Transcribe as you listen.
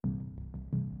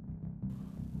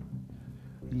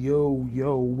Yo,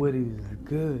 what is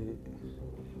good?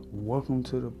 Welcome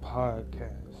to the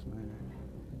podcast, man.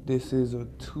 This is a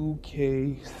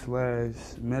 2K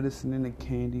slash medicine in a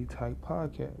candy type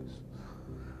podcast.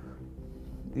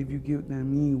 If you get what that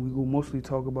mean, we will mostly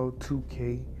talk about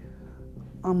 2K.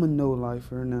 I'm a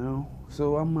no-lifer now,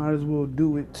 so I might as well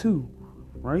do it too,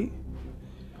 right?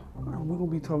 We're going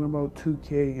to be talking about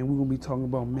 2K and we're going to be talking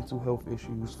about mental health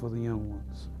issues for the young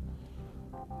ones.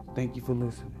 Thank you for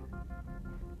listening.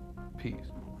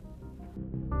 Peace.